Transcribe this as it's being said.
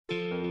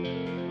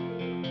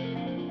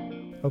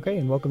Okay,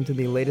 and welcome to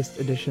the latest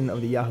edition of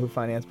the Yahoo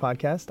Finance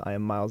Podcast. I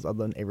am Miles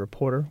Udland, a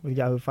reporter with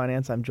Yahoo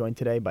Finance. I'm joined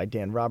today by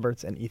Dan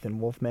Roberts and Ethan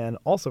Wolfman,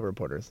 also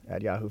reporters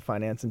at Yahoo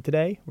Finance. And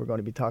today we're going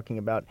to be talking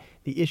about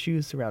the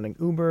issues surrounding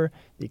Uber,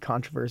 the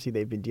controversy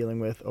they've been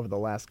dealing with over the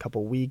last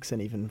couple weeks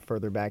and even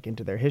further back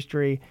into their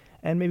history,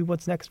 and maybe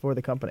what's next for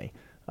the company.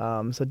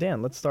 So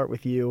Dan, let's start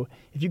with you.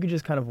 If you could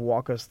just kind of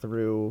walk us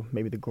through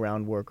maybe the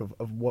groundwork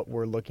of what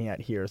we're looking at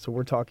here. So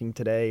we're talking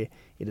today,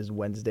 it is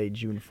Wednesday,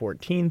 June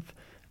 14th.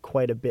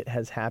 Quite a bit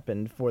has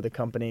happened for the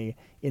company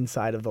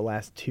inside of the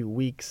last 2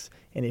 weeks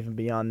and even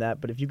beyond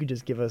that. But if you could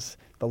just give us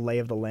the lay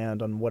of the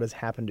land on what has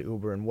happened to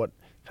Uber and what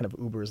kind of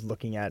Uber is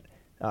looking at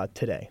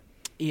today.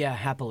 Yeah,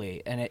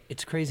 happily. And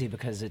it's crazy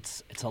because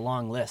it's a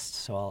long list,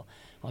 so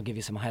I'll give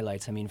you some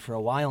highlights. I mean, for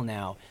a while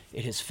now,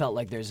 it has felt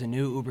like there's a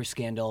new Uber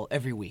scandal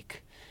every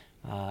week.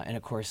 And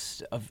of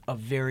course, of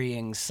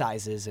varying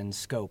sizes and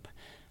scope.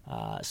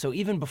 So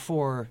even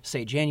before,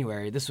 say,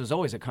 January, this was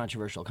always a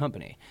controversial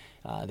company.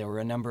 There were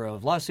a number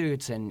of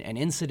lawsuits and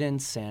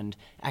incidents and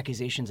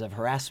accusations of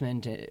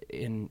harassment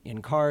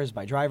in cars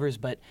by drivers.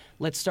 But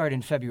let's start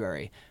in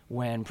February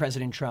when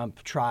President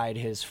Trump tried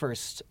his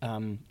first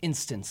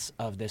instance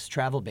of this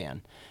travel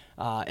ban.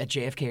 At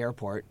JFK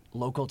Airport,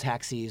 local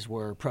taxis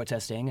were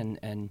protesting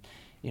and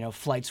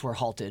flights were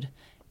halted.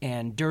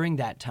 And during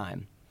that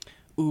time,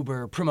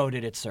 Uber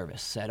promoted its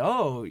service, said,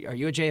 "Oh, are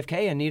you at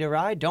JFK and need a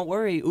ride? Don't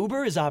worry,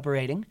 Uber is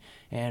operating."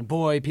 And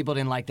boy, people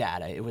didn't like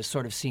that. It was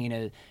sort of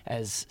seen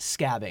as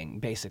scabbing,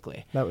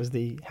 basically. That was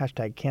the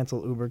hashtag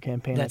cancel Uber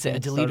campaign. That's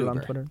it, delete Uber.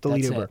 On Twitter.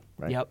 Delete That's Uber, it.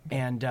 right. Yep,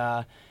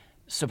 and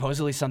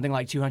supposedly something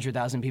like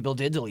 200,000 people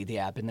did delete the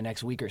app in the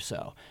next week or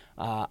so.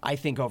 I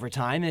think over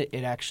time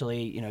it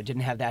actually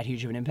didn't have that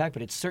huge of an impact,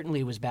 but it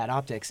certainly was bad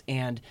optics,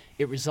 and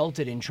it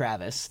resulted in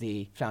Travis,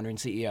 the founder and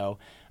CEO,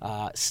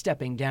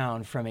 stepping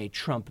down from a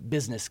Trump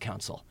business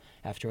council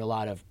after a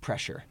lot of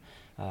pressure.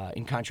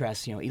 In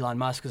contrast, Elon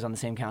Musk was on the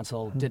same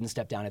council, didn't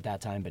step down at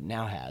that time, but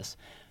now has.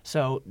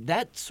 So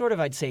that sort of,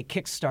 I'd say,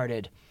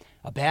 kick-started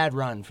a bad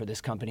run for this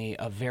company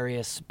of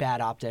various bad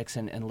optics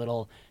and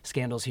little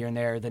scandals here and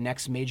there. The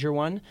next major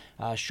one,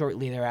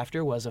 shortly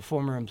thereafter, was a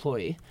former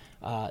employee,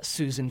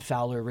 Susan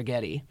Fowler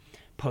Rigetti,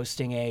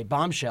 posting a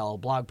bombshell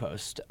blog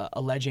post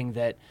alleging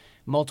that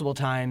multiple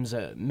times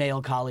a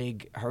male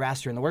colleague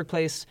harassed her in the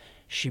workplace.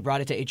 She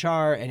brought it to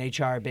HR, and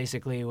HR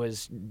basically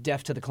was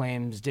deaf to the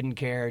claims, didn't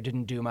care,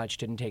 didn't do much,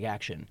 didn't take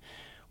action,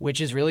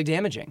 which is really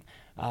damaging.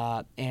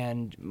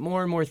 And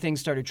more and more things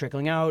started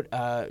trickling out.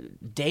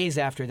 Days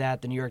after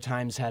that, the New York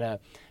Times had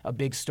a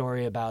big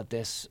story about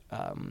this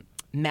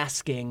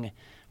masking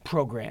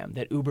program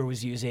that Uber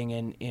was using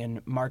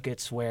in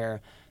markets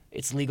where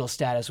its legal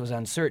status was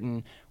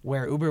uncertain,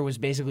 where Uber was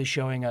basically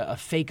showing a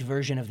fake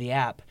version of the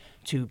app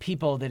to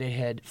people that it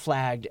had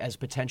flagged as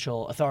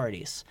potential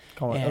authorities.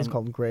 That was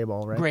called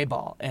Grayball, right?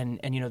 Grayball. And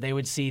they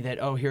would see that,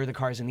 oh, here are the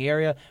cars in the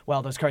area.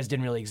 Well, those cars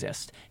didn't really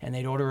exist. And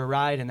they'd order a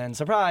ride, and then,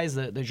 surprise,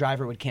 the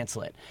driver would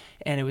cancel it.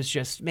 And it was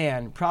just,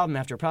 problem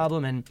after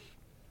problem. And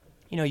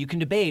you can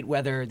debate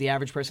whether the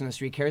average person on the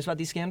street cares about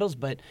these scandals,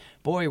 but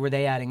boy, were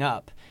they adding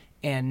up.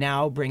 And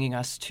now bringing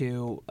us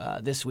to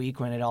this week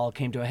when it all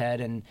came to a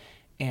head and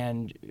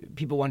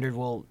people wondered,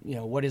 well,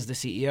 what is the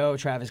CEO,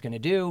 Travis, going to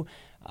do?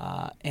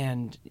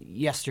 And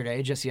just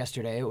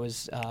yesterday, it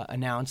was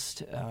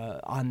announced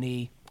on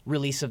the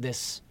release of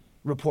this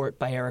report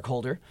by Eric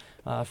Holder,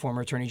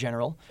 former Attorney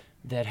General,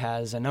 that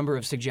has a number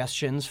of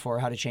suggestions for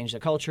how to change the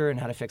culture and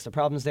how to fix the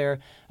problems there.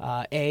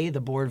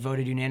 The board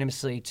voted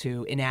unanimously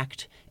to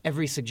enact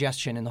every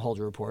suggestion in the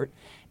Holder report.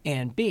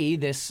 And B,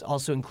 this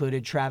also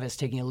included Travis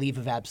taking a leave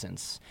of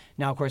absence.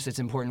 Now, of course, it's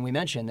important we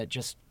mention that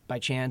just by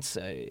chance,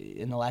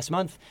 in the last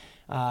month,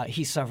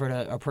 he suffered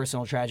a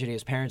personal tragedy.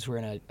 His parents were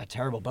in a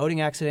terrible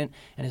boating accident,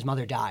 and his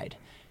mother died.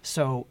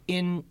 So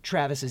in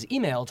Travis's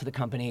email to the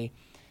company,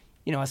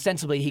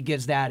 ostensibly he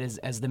gives that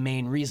as the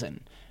main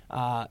reason.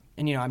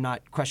 And I'm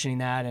not questioning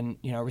that, and,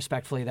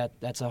 respectfully,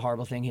 that's a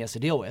horrible thing he has to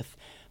deal with.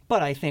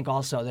 But I think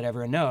also that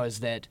everyone knows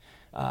that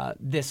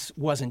this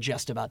wasn't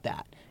just about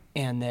that,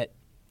 and that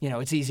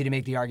it's easy to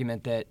make the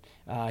argument that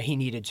he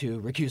needed to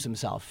recuse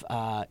himself.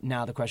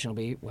 Now the question will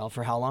be, well,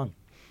 for how long?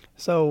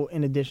 So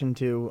in addition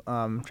to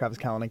Travis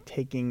Kalanick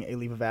taking a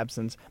leave of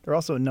absence, there are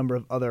also a number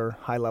of other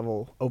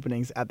high-level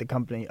openings at the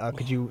company.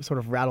 Could you sort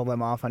of rattle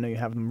them off? I know you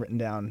have them written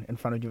down in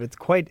front of you. It's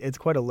quite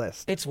a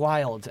list. It's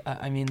wild.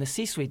 The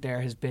C-suite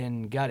there has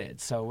been gutted.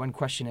 So one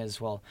question is,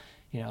 well,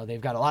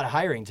 they've got a lot of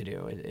hiring to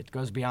do. It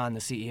goes beyond the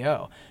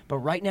CEO. But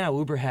right now,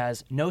 Uber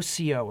has no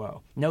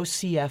COO, no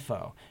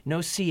CFO, no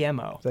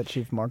CMO. Is that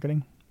chief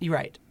marketing? You're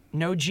right.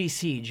 No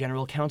GC,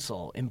 general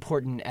counsel,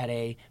 important at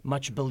a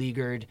much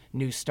beleaguered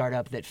new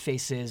startup that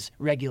faces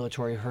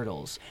regulatory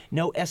hurdles.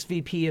 No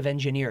SVP of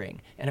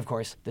engineering. And, of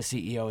course, the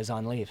CEO is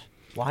on leave.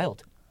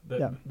 Wild.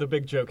 The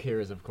big joke here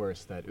is, of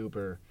course, that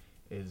Uber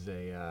is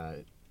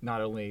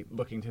not only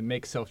looking to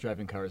make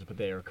self-driving cars, but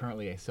they are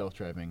currently a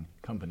self-driving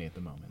company at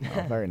the moment.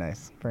 Oh, very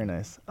nice. Very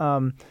nice.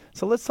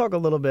 So let's talk a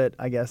little bit,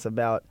 I guess,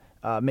 about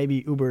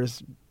maybe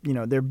Uber's,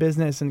 their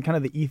business and kind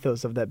of the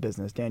ethos of that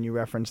business. Dan, you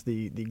referenced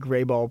the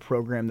gray ball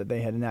program that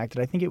they had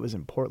enacted. I think it was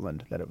in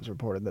Portland that it was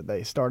reported that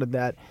they started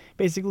that.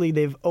 Basically,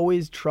 they've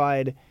always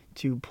tried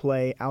to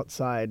play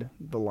outside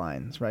the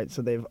lines, right?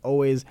 So they've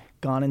always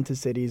gone into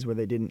cities where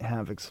they didn't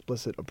have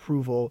explicit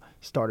approval,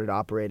 started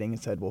operating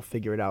and said, we'll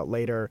figure it out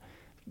later.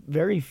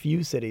 Very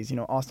few cities,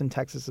 Austin,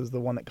 Texas is the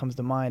one that comes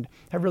to mind,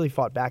 have really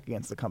fought back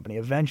against the company.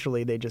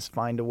 Eventually, they just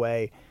find a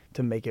way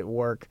to make it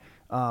work.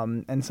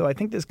 And so I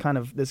think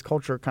this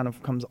culture kind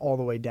of comes all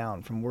the way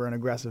down from we're an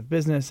aggressive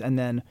business, and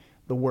then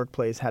the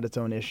workplace had its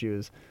own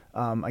issues.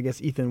 I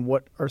guess, Ethan,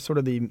 what are sort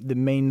of the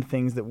main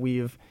things that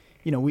we've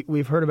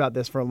heard about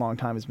this for a long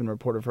time. It's been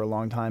reported for a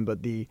long time,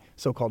 but the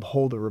so-called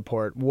Holder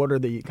report, what are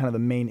the kind of the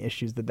main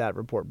issues that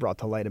report brought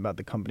to light about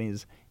the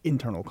company's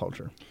internal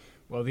culture?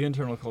 Well, the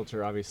internal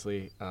culture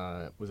obviously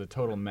was a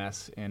total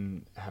mess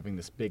in having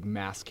this big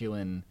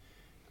masculine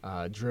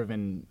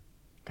driven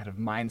kind of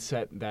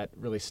mindset that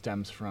really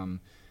stems from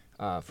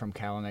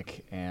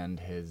Kalanick and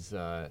his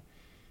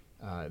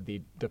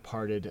the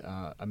departed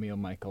Emil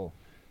Michael.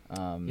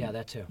 Yeah,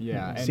 that too.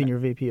 Yeah, Senior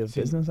VP of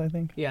Business, I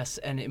think. Yes,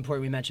 and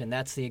important we mentioned,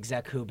 that's the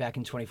exec who back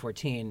in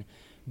 2014,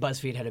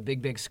 BuzzFeed had a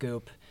big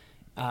scoop,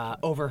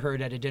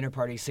 overheard at a dinner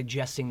party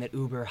suggesting that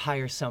Uber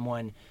hire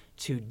someone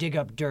to dig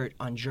up dirt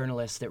on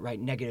journalists that write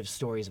negative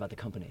stories about the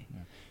company. Yeah.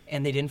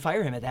 And they didn't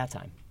fire him at that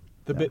time.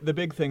 The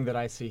big thing that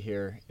I see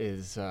here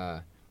is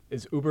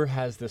Uber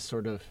has this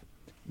sort of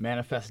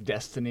manifest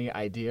destiny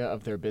idea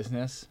of their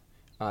business.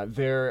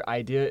 Their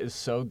idea is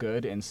so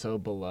good and so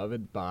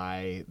beloved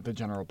by the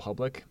general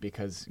public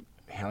because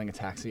hailing a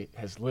taxi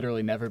has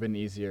literally never been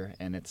easier,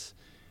 and it's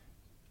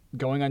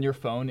going on your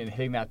phone and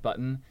hitting that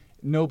button.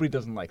 Nobody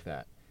doesn't like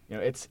that.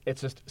 It's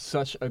just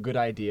such a good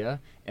idea,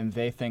 and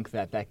they think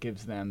that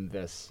gives them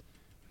this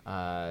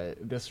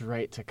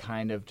right to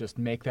kind of just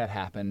make that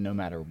happen no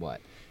matter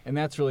what, and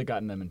that's really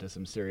gotten them into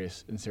some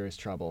serious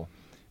trouble.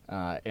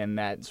 And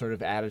that sort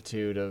of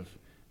attitude of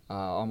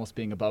almost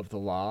being above the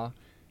law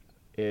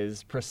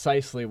is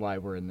precisely why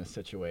we're in this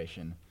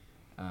situation.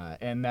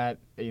 And that,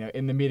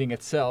 in the meeting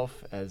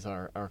itself, as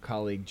our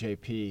colleague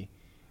JP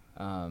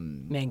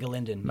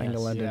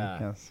Mangalinden,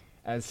 yes.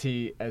 As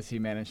he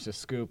managed to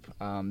scoop,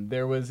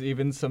 there was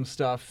even some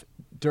stuff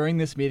during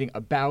this meeting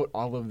about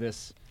all of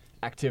this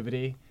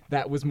activity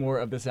that was more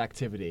of this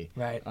activity.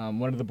 Right.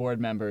 One of the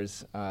board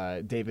members,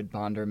 David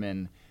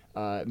Bonderman,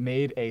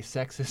 made a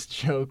sexist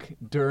joke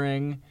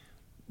during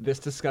this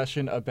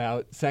discussion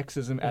about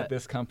sexism at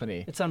this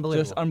company. It's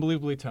unbelievable. Just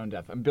unbelievably tone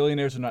deaf. And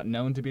billionaires are not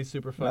known to be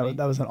super funny.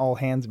 That was an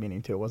all-hands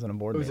meeting, too. It wasn't a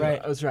board meeting. Right.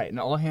 It was right, an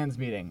all-hands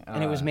meeting.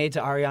 And it was made to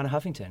Arianna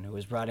Huffington, who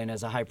was brought in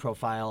as a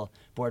high-profile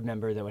board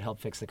member that would help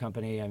fix the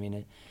company. I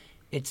mean,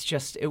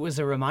 it was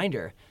a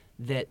reminder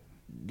that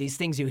these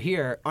things you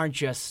hear aren't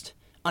just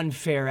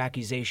unfair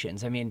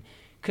accusations. I mean,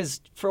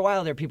 because for a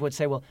while there, people would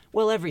say,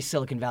 well, every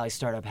Silicon Valley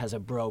startup has a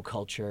bro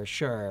culture.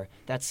 Sure,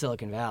 that's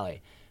Silicon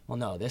Valley. Well,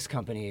 no, this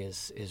company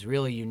is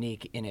really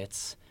unique in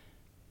its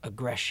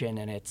aggression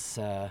and its,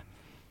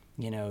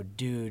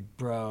 dude,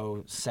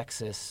 bro,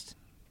 sexist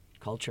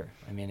culture.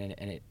 I mean,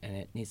 and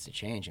it needs to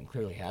change, and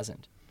clearly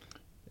hasn't.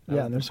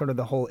 Yeah, and there's sort of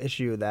the whole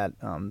issue that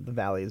the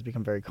Valley has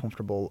become very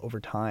comfortable over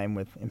time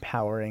with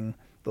empowering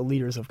the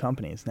leaders of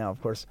companies. Now,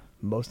 of course,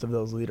 most of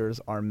those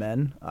leaders are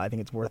men. I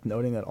think it's worth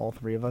noting that all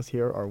three of us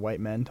here are white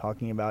men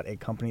talking about a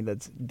company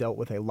that's dealt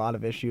with a lot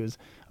of issues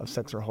of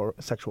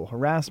sexual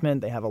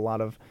harassment.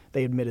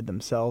 They admitted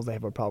themselves they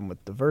have a problem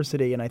with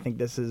diversity, and I think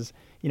this is,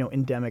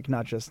 endemic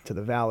not just to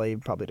the Valley,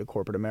 probably to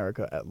corporate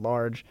America at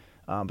large,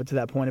 but to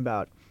that point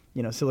about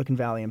Silicon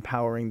Valley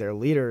empowering their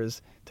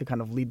leaders to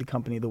kind of lead the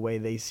company the way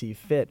they see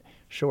fit.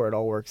 Sure, it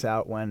all works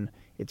out when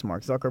it's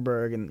Mark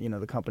Zuckerberg and,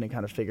 the company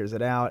kind of figures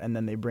it out, and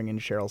then they bring in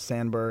Sheryl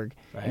Sandberg,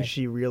 right. And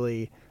she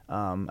really,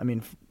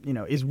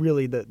 is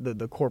really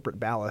the corporate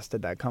ballast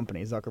at that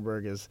company.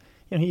 Zuckerberg is,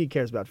 he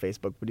cares about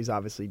Facebook, but he's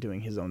obviously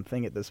doing his own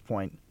thing at this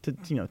point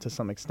to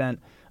some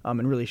extent.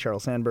 And really Sheryl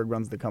Sandberg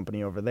runs the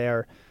company over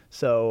there.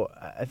 So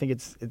I think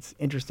it's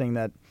interesting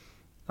that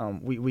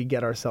we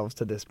get ourselves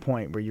to this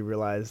point where you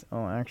realize,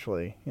 oh,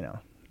 actually,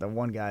 the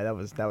one guy, that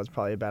was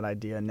probably a bad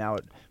idea. And now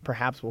it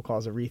perhaps will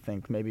cause a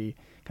rethink, maybe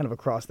kind of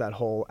across that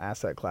whole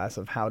asset class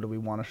of how do we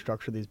want to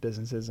structure these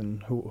businesses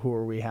and who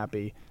are we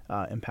happy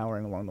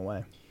empowering along the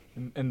way.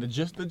 And the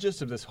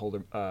gist of this whole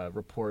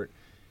report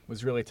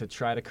was really to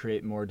try to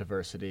create more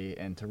diversity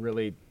and to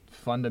really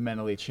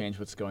fundamentally change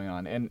what's going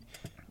on. And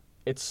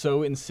it's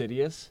so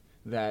insidious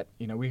that,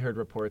 we heard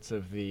reports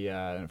of the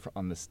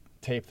on this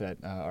tape that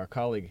our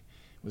colleague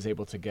was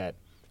able to get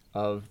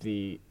of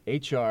the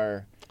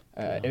HR,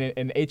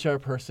 an HR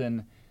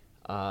person.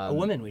 A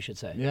woman, we should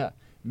say. Yeah,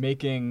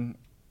 making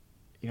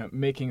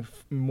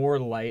more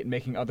light,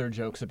 making other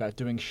jokes about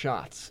doing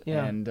shots.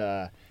 Yeah. And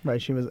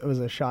right, it was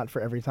a shot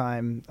for every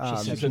time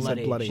she said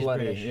bloody. She's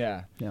British.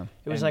 Yeah. Yeah.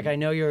 It was like, I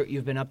know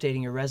you've been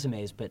updating your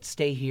resumes, but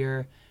stay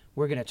here.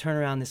 We're going to turn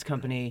around this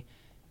company,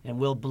 and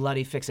we'll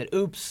bloody fix it.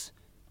 Oops,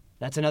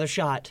 that's another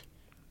shot.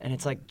 And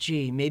it's like,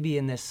 gee, maybe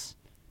in this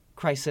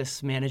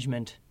crisis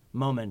management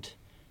moment,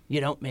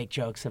 you don't make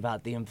jokes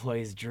about the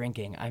employees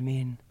drinking. I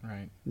mean,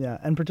 Right. Yeah,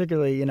 and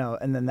particularly,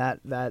 and then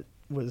that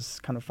was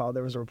kind of followed.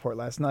 There was a report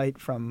last night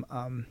from,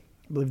 I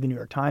believe, the New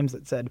York Times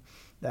that said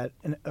that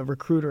a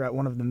recruiter at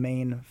one of the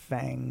main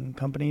FAANG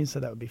companies, so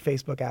that would be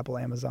Facebook, Apple,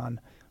 Amazon,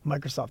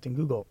 Microsoft, and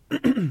Google,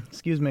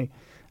 excuse me,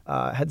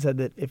 had said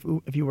that if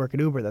you work at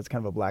Uber, that's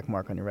kind of a black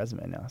mark on your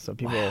resume now. So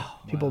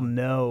people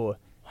know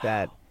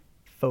that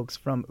folks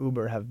from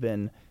Uber have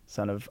been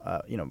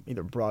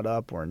either brought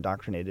up or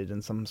indoctrinated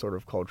in some sort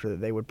of culture that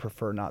they would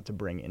prefer not to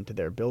bring into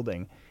their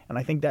building. And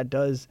I think that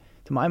does,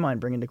 to my mind,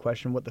 bring into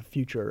question what the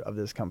future of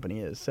this company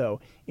is. So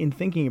in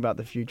thinking about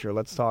the future,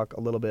 let's talk a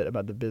little bit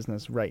about the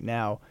business right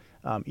now.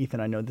 Ethan,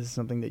 I know this is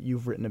something that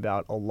you've written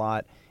about a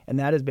lot, and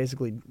that is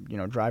basically,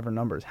 driver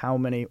numbers. How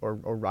many, or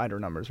rider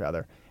numbers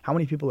rather, how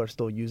many people are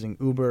still using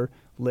Uber,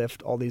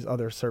 Lyft, all these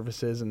other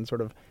services, and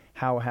sort of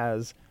how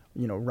has,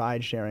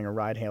 ride sharing or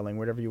ride hailing,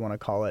 whatever you want to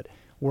call it,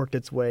 worked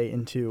its way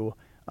into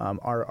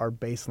our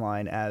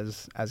baseline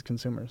as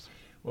consumers?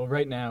 Well,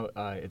 right now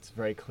it's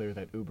very clear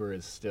that Uber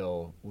is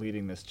still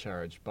leading this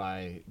charge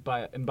by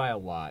a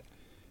lot.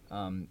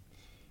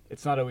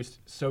 It's not always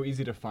so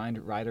easy to find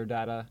rider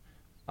data.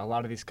 A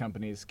lot of these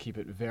companies keep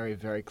it very,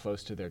 very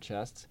close to their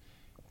chests.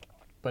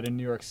 But in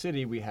New York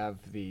City, we have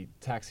the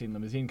Taxi and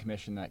Limousine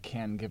Commission that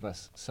can give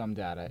us some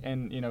data.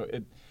 And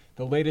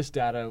the latest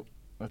data,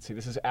 let's see,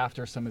 this is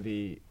after some of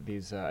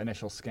these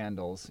initial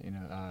scandals.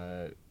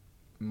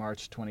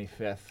 March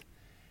 25th,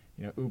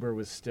 Uber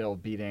was still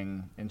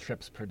beating in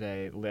trips per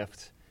day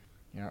Lyft,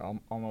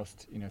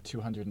 almost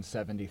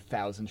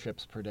 270,000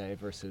 trips per day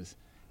versus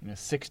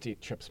 60,000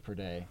 trips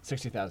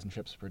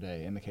per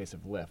day in the case of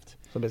Lyft.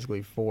 So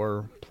basically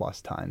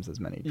 4+ times as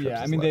many trips.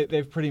 Yeah, as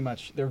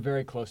Lyft. They're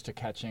very close to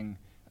catching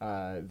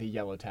the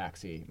yellow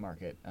taxi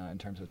market in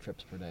terms of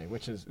trips per day,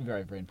 which is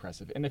very, very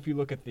impressive. And if you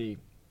look at the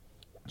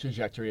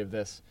trajectory of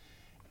this,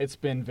 it's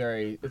been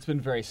very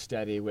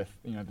steady with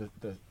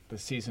the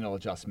seasonal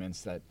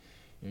adjustments that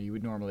you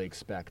would normally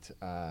expect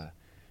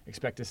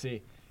to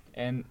see,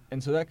 and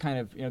so that kind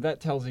of that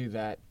tells you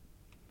that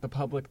the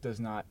public does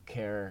not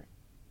care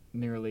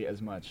nearly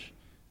as much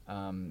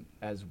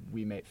as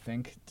we may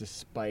think,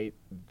 despite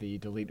the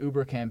Delete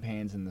Uber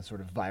campaigns and the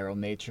sort of viral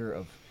nature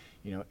of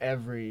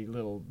every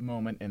little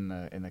moment in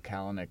the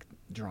Kalanick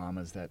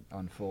dramas that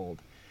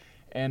unfold.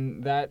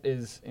 And that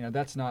is,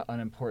 that's not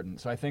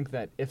unimportant. So I think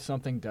that if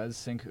something does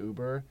sink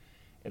Uber,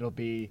 it'll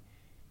be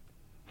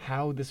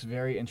how this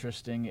very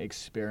interesting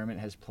experiment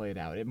has played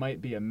out. It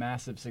might be a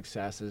massive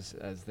success,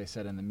 as they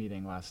said in the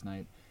meeting last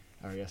night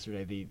or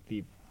yesterday,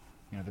 the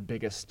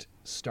biggest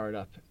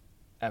startup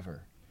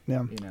ever.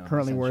 Yeah,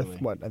 currently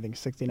worth what, I think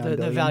 69 billion.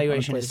 The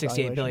valuation is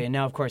 68 billion.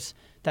 Now, of course,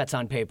 that's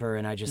on paper,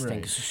 and I just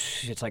think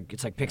it's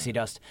like pixie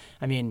dust.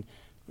 I mean,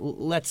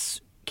 let's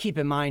keep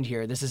in mind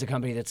here, this is a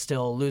company that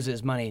still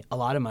loses money, a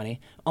lot of money,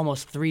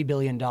 almost $3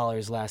 billion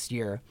last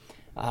year.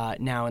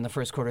 Now, in the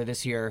first quarter of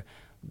this year,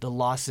 the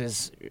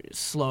losses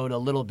slowed a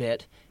little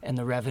bit and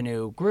the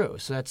revenue grew.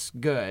 So that's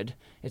good.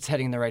 It's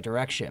heading in the right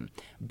direction.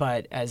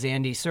 But as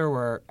Andy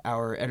Serwer,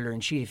 our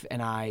editor-in-chief,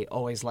 and I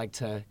always like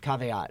to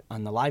caveat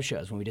on the live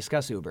shows when we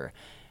discuss Uber,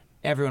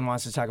 everyone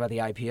wants to talk about the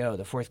IPO,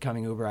 the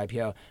forthcoming Uber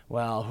IPO.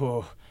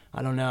 Well,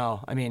 I don't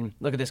know. I mean,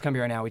 look at this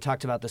company right now. We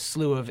talked about the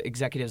slew of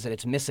executives that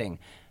it's missing.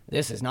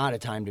 This is not a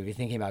time to be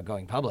thinking about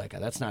going public.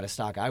 That's not a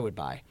stock I would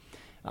buy.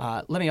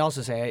 Let me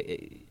also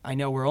say, I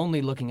know we're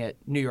only looking at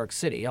New York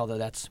City, although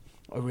that's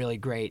a really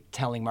great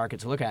telling market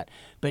to look at.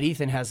 But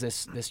Ethan has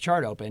this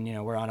chart open.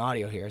 We're on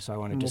audio here, so I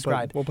want to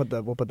describe. We'll put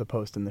the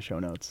post in the show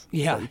notes.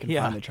 Yeah, so you can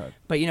find the chart.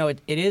 But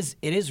it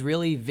is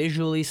really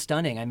visually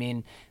stunning. I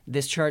mean,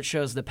 this chart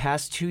shows the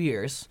past 2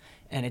 years,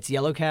 and it's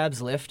yellow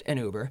cabs, Lyft, and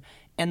Uber,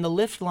 and the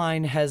Lyft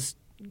line has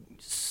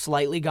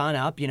slightly gone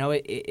up.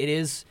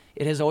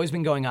 It has always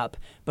been going up,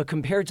 but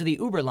compared to the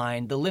Uber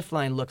line, the Lyft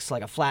line looks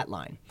like a flat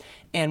line.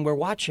 And we're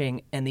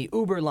watching, and the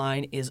Uber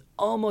line is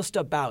almost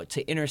about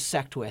to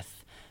intersect with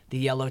the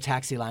yellow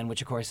taxi line,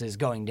 which of course is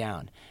going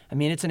down. I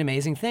mean, it's an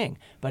amazing thing.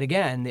 But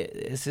again,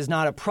 this is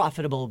not a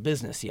profitable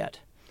business yet.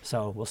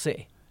 So we'll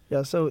see.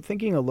 Yeah, so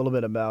thinking a little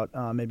bit about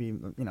maybe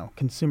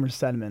consumer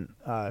sentiment,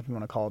 if you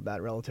want to call it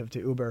that, relative to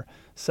Uber.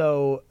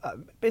 So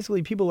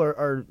basically, people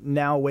are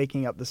now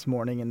waking up this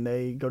morning and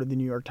they go to the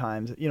New York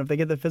Times. If they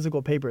get the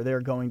physical paper, they're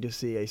going to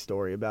see a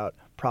story about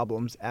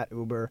problems at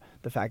Uber,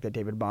 the fact that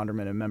David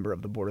Bonderman, a member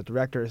of the board of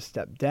directors,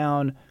 stepped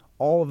down,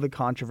 all of the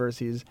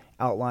controversies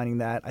outlining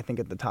that. I think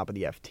at the top of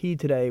the FT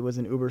today was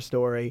an Uber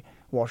story.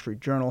 Wall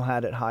Street Journal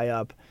had it high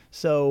up.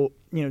 So,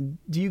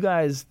 do you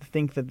guys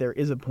think that there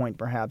is a point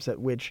perhaps at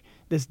which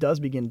this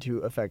does begin to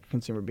affect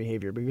consumer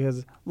behavior?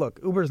 Because, look,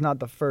 Uber is not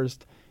the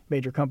first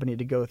major company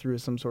to go through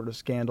some sort of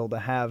scandal, to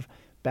have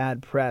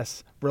bad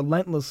press,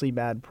 relentlessly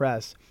bad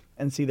press,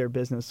 and see their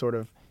business sort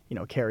of,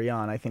 carry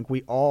on. I think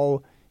we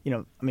all,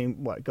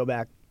 go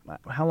back,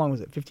 how long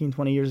was it, 15,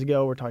 20 years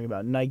ago? We're talking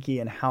about Nike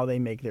and how they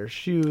make their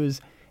shoes.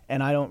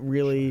 And I don't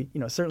really,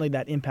 certainly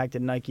that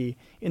impacted Nike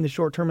in the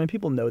short term, and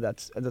people know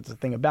that's a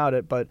thing about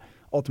it, but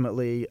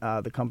ultimately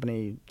the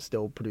company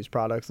still produced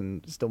products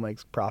and still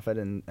makes profit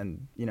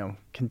and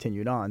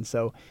continued on.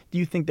 So do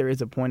you think there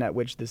is a point at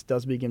which this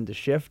does begin to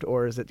shift,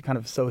 or is it kind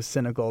of so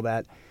cynical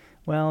that,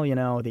 well,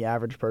 the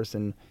average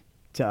person,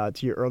 to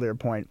your earlier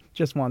point,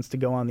 just wants to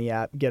go on the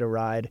app, get a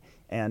ride,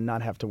 and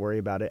not have to worry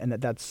about it, and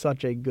that's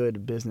such a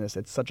good business,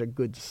 it's such a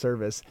good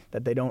service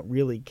that they don't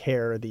really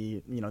care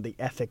the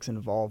ethics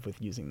involved with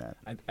using that?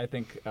 I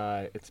think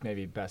it's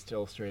maybe best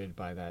illustrated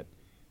by that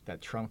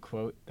Trump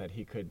quote that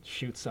he could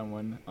shoot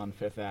someone on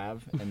Fifth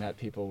Ave and that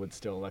people would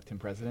still elect him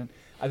president.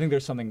 I think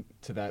there's something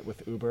to that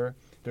with Uber.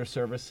 Their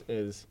service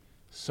is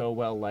so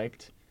well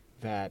liked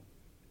that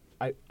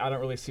I don't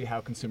really see how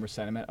consumer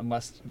sentiment,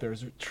 unless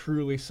there's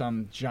truly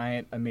some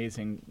giant,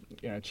 amazing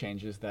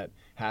changes that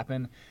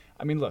happen.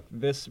 I mean, look,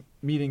 this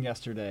meeting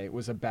yesterday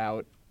was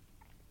about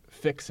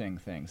fixing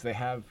things. They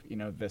have,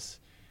 this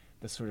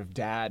sort of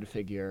dad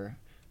figure,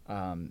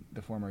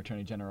 the former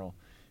attorney general,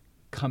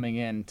 coming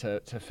in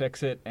to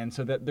fix it, and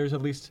so that there's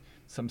at least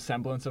some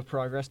semblance of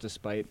progress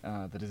despite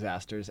the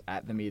disasters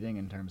at the meeting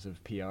in terms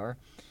of PR.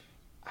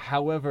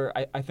 However,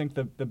 I think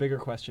the bigger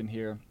question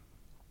here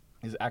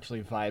is actually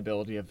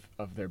viability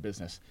of their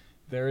business.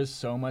 There is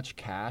so much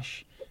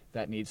cash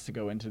that needs to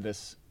go into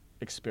this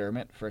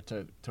experiment for it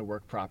to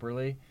work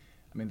properly.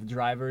 I mean, the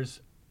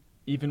drivers,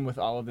 even with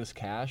all of this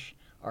cash,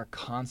 are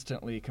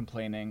constantly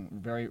complaining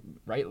very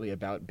rightly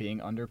about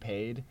being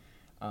underpaid,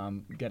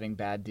 getting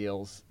bad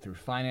deals through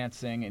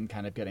financing, and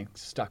kind of getting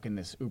stuck in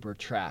this Uber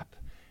trap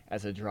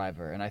as a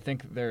driver. And I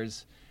think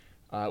there's,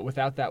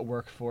 without that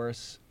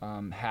workforce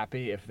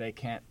happy, if they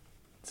can't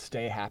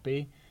stay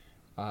happy,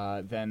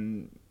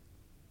 then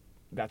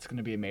that's going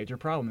to be a major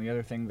problem. The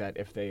other thing, that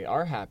if they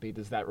are happy,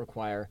 does that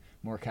require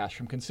more cash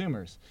from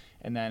consumers?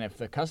 And then if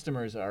the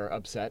customers are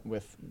upset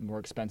with more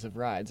expensive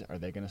rides, are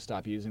they going to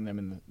stop using them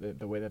in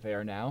the way that they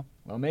are now?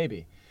 Well,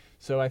 maybe.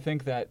 So I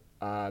think that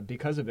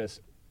because of this,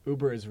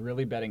 Uber is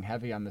really betting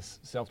heavy on this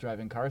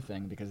self-driving car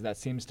thing, because that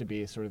seems to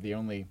be sort of the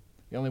only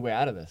way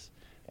out of this.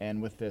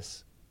 And with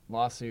this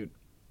lawsuit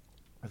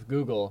with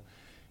Google,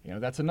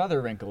 that's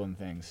another wrinkle in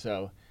things.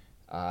 So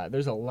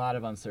there's a lot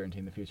of uncertainty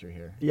in the future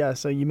here. Yeah,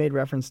 so you made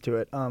reference to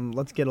it.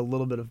 Let's get a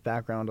little bit of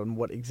background on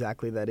what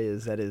exactly that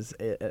is. That is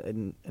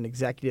an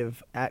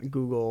executive at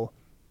Google's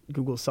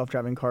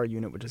self-driving car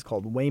unit, which is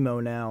called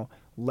Waymo now,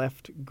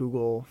 left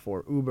Google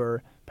for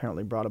Uber,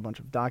 apparently brought a bunch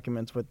of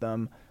documents with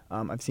them.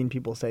 I've seen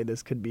people say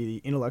this could be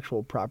the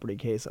intellectual property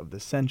case of the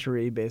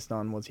century based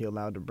on, was he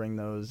allowed to bring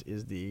those?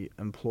 Is the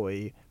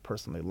employee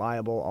personally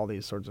liable? All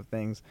these sorts of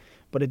things.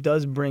 But it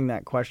does bring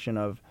that question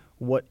of,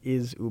 what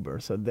is Uber?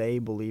 So they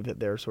believe that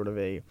they're sort of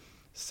a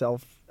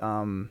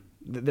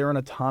they're an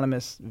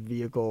autonomous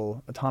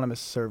vehicle, autonomous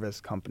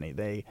service company.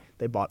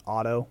 They bought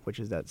Otto, which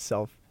is that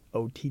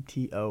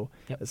OTTO,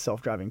 a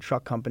self-driving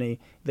truck company.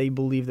 They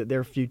believe that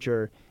their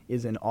future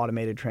is in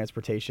automated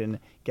transportation,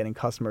 getting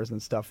customers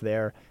and stuff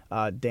there.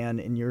 Dan,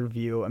 in your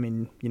view, I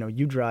mean,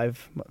 you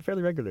drive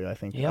fairly regularly, I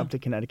think, up to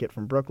Connecticut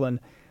from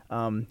Brooklyn.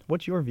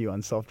 What's your view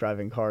on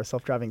self-driving cars,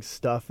 self-driving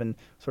stuff, and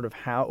sort of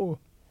how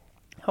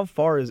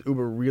far is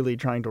Uber really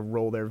trying to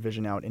roll their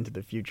vision out into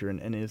the future,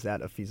 and is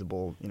that a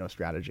feasible,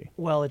 strategy?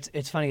 Well,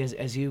 it's funny,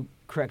 as you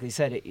correctly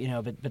said,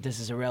 but this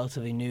is a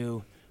relatively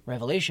new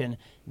revelation,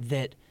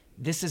 that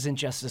this isn't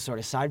just a sort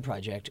of side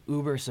project.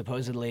 Uber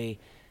supposedly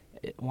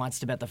wants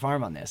to bet the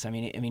farm on this. I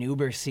mean,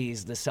 Uber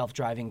sees the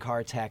self-driving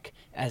car tech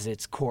as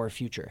its core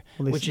future,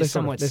 which is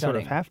somewhat stunning. They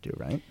sort of have to,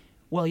 right?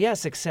 Well,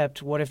 yes,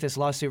 except what if this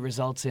lawsuit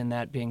results in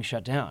that being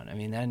shut down? I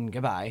mean, then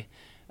goodbye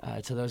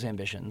to those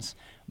ambitions.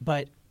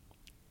 But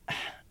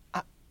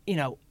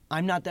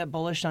I'm not that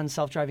bullish on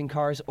self-driving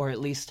cars, or at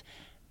least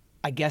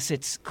I guess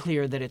it's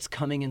clear that it's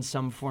coming in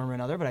some form or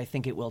another, but I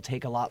think it will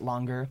take a lot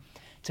longer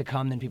to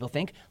come than people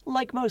think,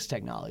 like most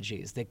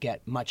technologies that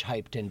get much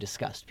hyped and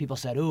discussed. People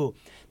said, ooh,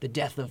 the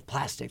death of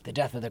plastic, the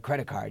death of the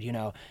credit card,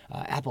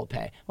 Apple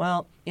Pay.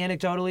 Well,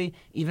 anecdotally,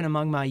 even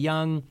among my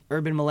young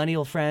urban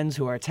millennial friends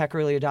who are tech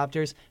early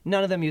adopters,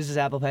 none of them uses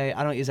Apple Pay.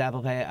 I don't use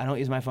Apple Pay. I don't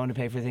use my phone to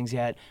pay for things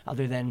yet,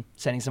 other than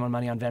sending someone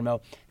money on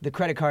Venmo. The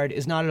credit card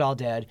is not at all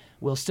dead.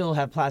 We'll still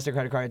have plastic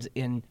credit cards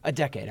in a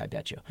decade, I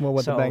bet you. Well,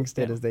 what the banks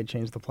did is they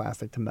changed the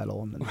plastic to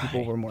metal, and then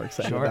people were more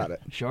excited about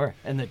it. Sure,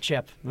 and the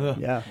chip. Ugh.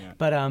 Yeah.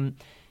 But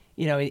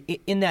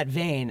in that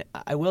vein,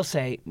 I will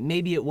say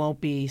maybe it won't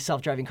be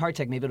self-driving car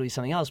tech, maybe it'll be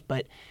something else,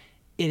 but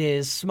it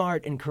is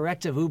smart and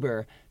correct of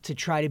Uber to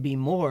try to be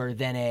more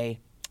than a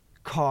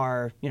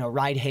car,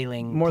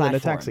 ride-hailing more platform.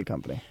 Than a taxi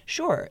company.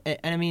 Sure. And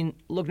I mean,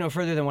 look no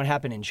further than what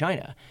happened in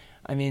China.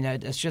 I mean,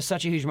 it's just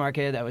such a huge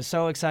market. That was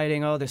so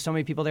exciting. Oh, there's so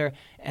many people there.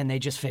 And they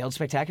just failed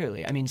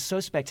spectacularly. I mean,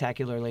 so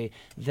spectacularly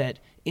that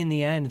in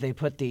the end, they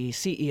put the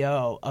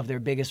CEO of their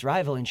biggest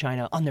rival in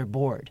China on their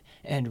board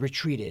and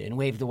retreated and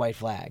waved the white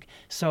flag.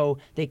 So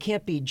they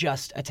can't be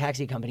just a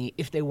taxi company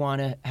if they want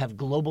to have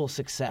global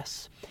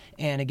success.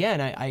 And again,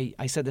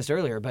 I said this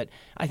earlier, but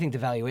I think the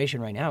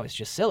valuation right now is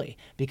just silly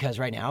because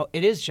right now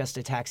it is just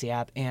a taxi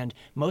app. And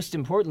most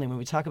importantly, when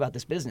we talk about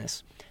this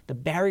business, the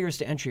barriers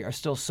to entry are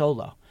still so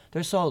low.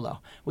 They're so low.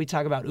 We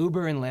talk about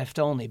Uber and Lyft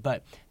only,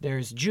 but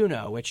there's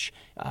Juno, which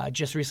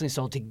just recently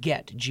sold to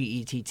Gett,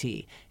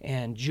 G-E-T-T.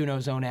 And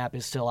Juno's own app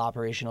is still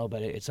operational,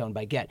 but it's owned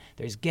by Gett.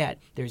 There's Gett.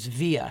 There's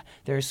Via.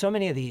 There's so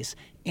many of these.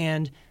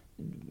 And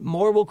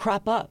more will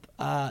crop up.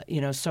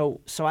 So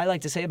I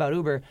like to say about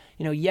Uber,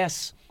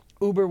 yes,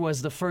 Uber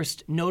was the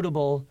first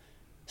notable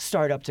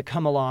startup to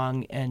come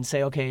along and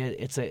say, okay,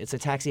 it's a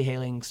taxi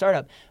hailing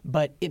startup,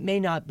 but it may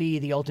not be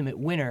the ultimate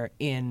winner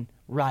in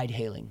ride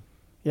hailing.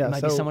 Yeah, it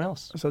might be someone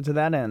else. So to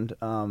that end,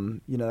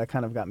 that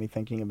kind of got me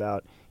thinking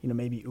about,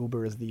 maybe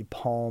Uber is the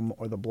Palm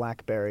or the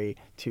BlackBerry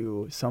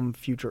to some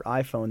future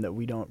iPhone that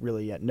we don't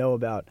really yet know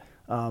about.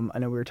 I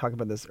know we were talking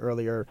about this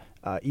earlier,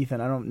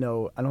 Ethan. I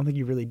don't think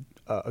you really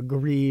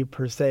agree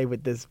per se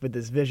with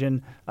this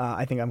vision.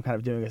 I think I'm kind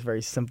of doing this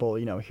very simple.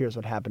 Here's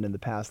what happened in the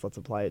past. Let's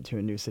apply it to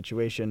a new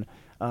situation.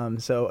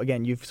 So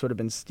again, you've sort of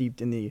been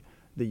steeped in the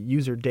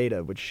user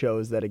data, which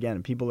shows that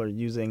again, people are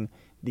using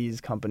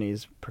these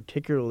companies,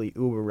 particularly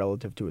Uber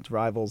relative to its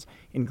rivals,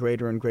 in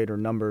greater and greater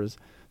numbers.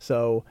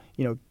 So,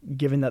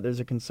 given that there's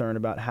a concern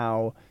about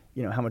how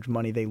much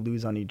money they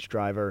lose on each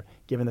driver,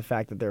 given the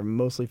fact that they're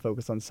mostly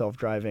focused on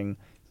self-driving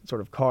sort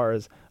of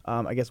cars,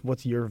 I guess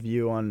what's your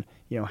view on,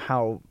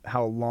 how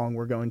long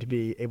we're going to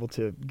be able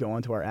to go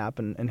onto our app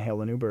and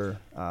hail an Uber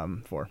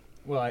for?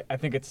 Well, I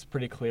think it's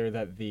pretty clear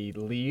that the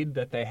lead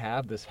that they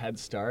have, this head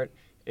start,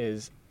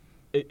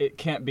 it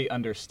can't be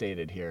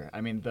understated here.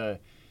 I mean,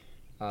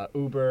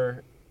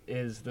 Uber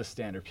is the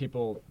standard.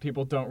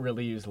 People don't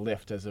really use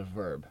Lyft as a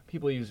verb.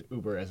 People use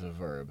Uber as a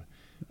verb.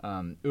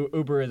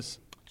 Uber is,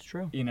 it's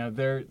true.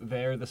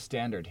 They're the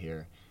standard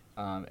here,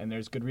 and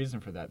there's good reason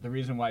for that. The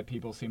reason why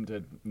people seem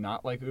to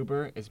not like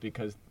Uber is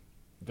because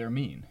they're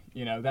mean.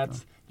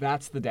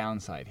 That's the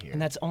downside here.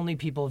 And that's only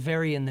people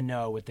very in the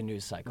know with the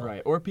news cycle.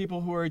 Right, or people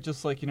who are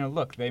just like,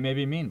 look, they may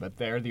be mean, but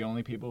they're the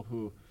only people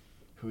who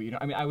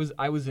I mean,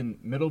 I was in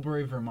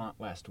Middlebury, Vermont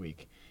last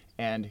week,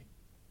 and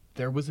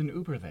there was an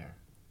Uber there.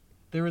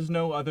 There is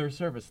no other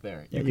service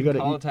there. You can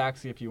call a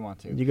taxi if you want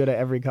to. You go to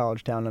every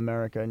college town in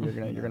America, and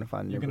you're gonna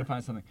find an Uber. You're gonna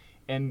find something,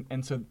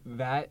 and so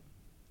that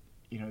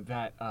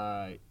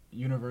that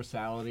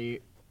universality,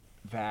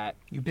 that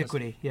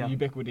ubiquity,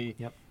 ubiquity.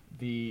 Yep.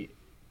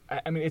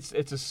 I mean, it's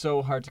just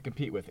so hard to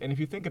compete with. And if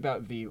you think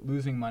about the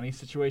losing money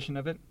situation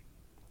of it,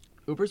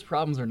 Uber's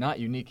problems are not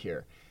unique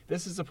here.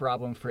 This is a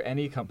problem for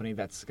any company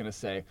that's going to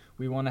say,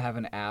 we want to have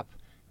an app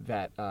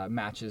that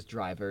matches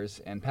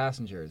drivers and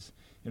passengers.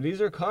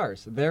 These are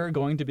cars. They're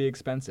going to be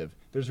expensive.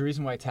 There's a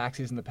reason why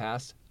taxis in the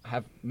past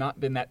have not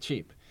been that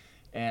cheap.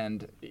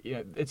 And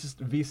it's just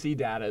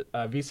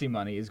VC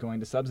money is going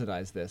to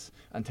subsidize this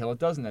until it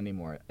doesn't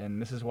anymore.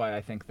 And this is why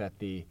I think that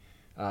the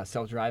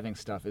self-driving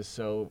stuff is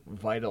so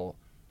vital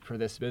for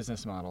this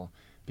business model,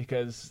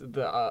 because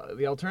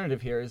the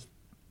alternative here is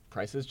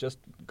prices just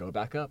go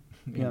back up.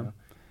 You know?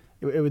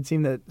 It would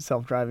seem that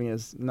self-driving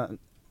is not,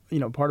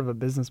 part of a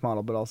business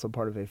model, but also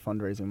part of a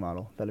fundraising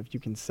model. That if you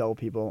can sell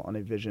people on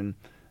a vision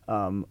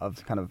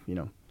of kind of,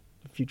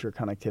 future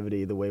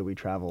connectivity, the way we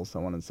travel,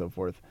 so on and so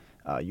forth,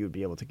 you would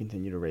be able to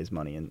continue to raise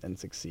money and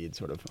succeed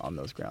sort of on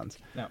those grounds.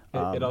 Now,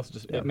 it also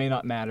just it may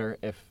not matter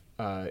if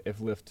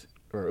Lyft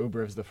or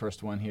Uber is the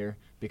first one here,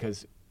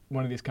 because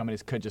one of these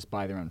companies could just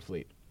buy their own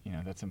fleet.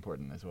 That's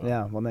important as well.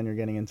 Yeah, well, then you're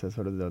getting into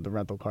sort of the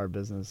rental car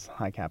business,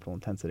 high capital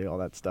intensity, all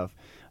that stuff,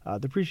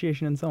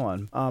 depreciation and so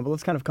on. But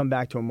let's kind of come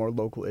back to a more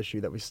local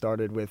issue that we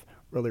started with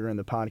earlier in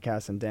the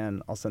podcast. And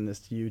Dan, I'll send this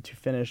to you to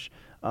finish.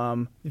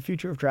 The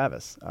future of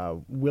Travis.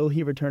 Will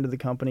he return to the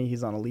company?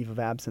 He's on a leave of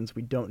absence.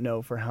 We don't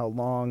know for how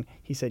long.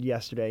 He said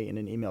yesterday in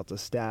an email to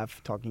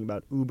staff talking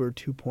about Uber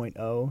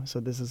 2.0. So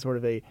this is sort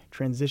of a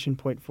transition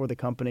point for the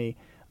company.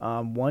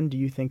 One, do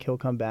you think he'll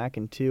come back?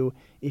 And two,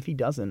 if he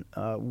doesn't,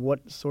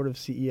 what sort of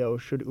CEO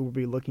should Uber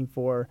be looking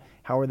for?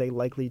 How are they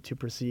likely to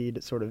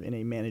proceed sort of in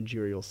a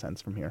managerial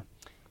sense from here?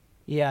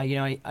 Yeah,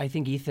 I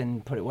think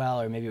Ethan put it well,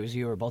 or maybe it was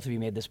you or both of you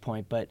made this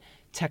point, but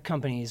tech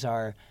companies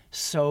are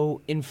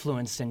so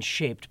influenced and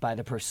shaped by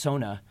the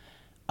persona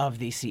of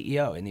the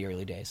CEO in the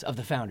early days, of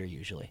the founder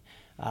usually.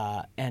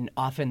 And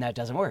often that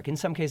doesn't work. In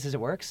some cases it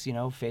works,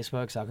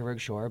 Facebook, Zuckerberg,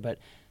 sure, but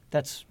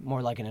that's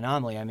more like an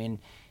anomaly. I mean,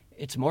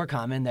 it's more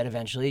common that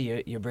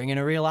eventually you bring in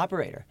a real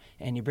operator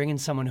and you bring in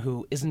someone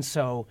who isn't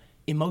so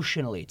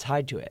emotionally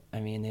tied to it. I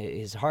mean,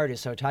 his heart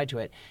is so tied to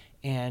it.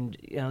 And,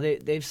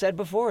 they've said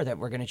before that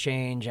we're going to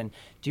change. And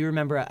do you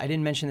remember, I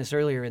didn't mention this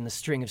earlier in the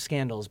string of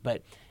scandals,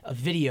 but a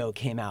video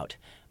came out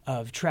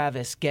of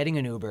Travis getting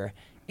an Uber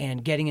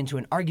and getting into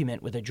an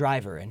argument with a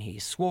driver. And he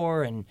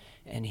swore and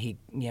he,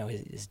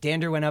 his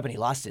dander went up and he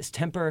lost his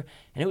temper.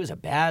 And it was a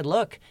bad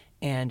look.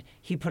 And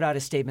he put out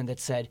a statement that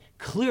said,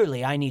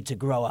 clearly I need to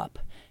grow up.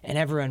 And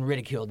everyone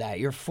ridiculed that.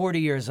 You're 40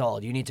 years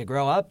old. You need to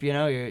grow up.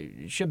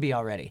 You should be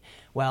already.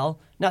 Well,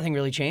 nothing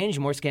really changed.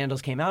 More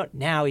scandals came out.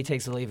 Now he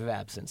takes a leave of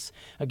absence.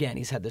 Again,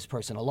 he's had this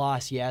personal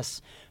loss,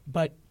 yes.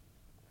 But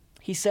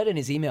he said in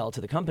his email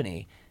to the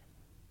company,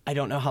 I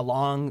don't know how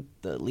long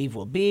the leave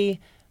will be.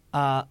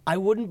 I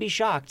wouldn't be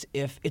shocked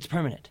if it's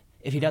permanent,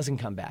 if he doesn't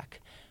come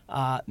back.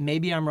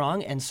 Maybe I'm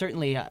wrong, and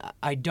certainly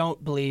I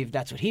don't believe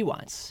that's what he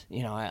wants.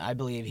 I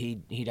believe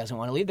he doesn't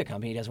want to leave the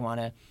company. He doesn't want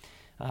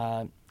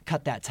to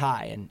cut that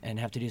tie and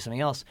have to do something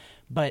else.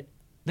 But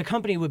the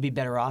company would be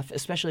better off,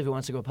 especially if it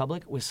wants to go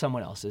public, with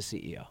someone else as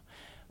CEO.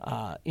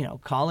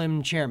 Call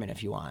him chairman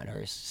if you want,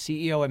 or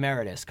CEO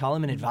emeritus. Call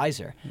him an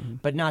advisor,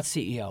 but not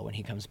CEO when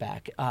he comes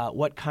back.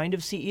 What kind of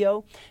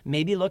CEO?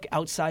 Maybe look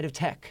outside of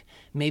tech.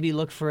 Maybe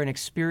look for an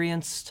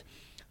experienced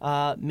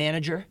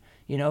manager,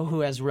 who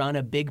has run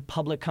a big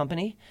public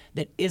company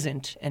that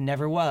isn't and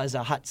never was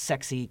a hot,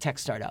 sexy tech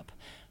startup.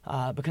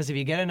 Because if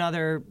you get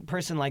another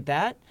person like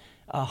that,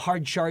 a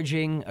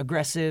hard-charging,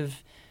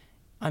 aggressive,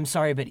 I'm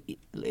sorry, but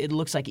it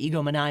looks like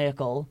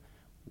egomaniacal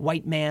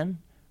white man,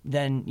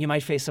 then you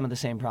might face some of the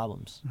same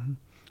problems. Mm-hmm.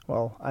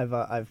 Well,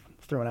 I've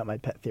thrown out my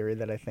pet theory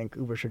that I think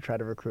Uber should try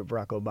to recruit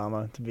Barack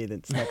Obama to be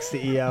its next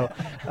CEO,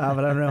 but I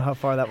don't know how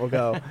far that will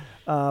go.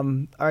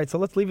 All right, so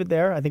let's leave it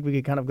there. I think we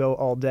could kind of go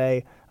all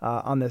day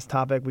on this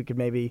topic. We could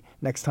maybe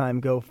next time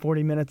go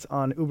 40 minutes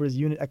on Uber's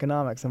unit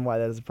economics and why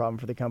that is a problem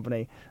for the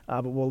company.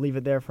 But we'll leave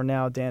it there for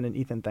now. Dan and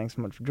Ethan, thanks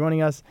so much for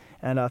joining us.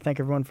 And thank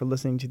everyone for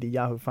listening to the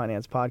Yahoo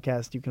Finance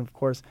podcast. You can, of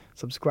course,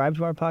 subscribe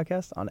to our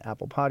podcast on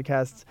Apple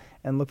Podcasts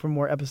and look for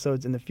more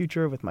episodes in the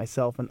future with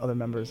myself and other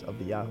members of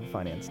the Yahoo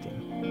Finance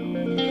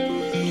team.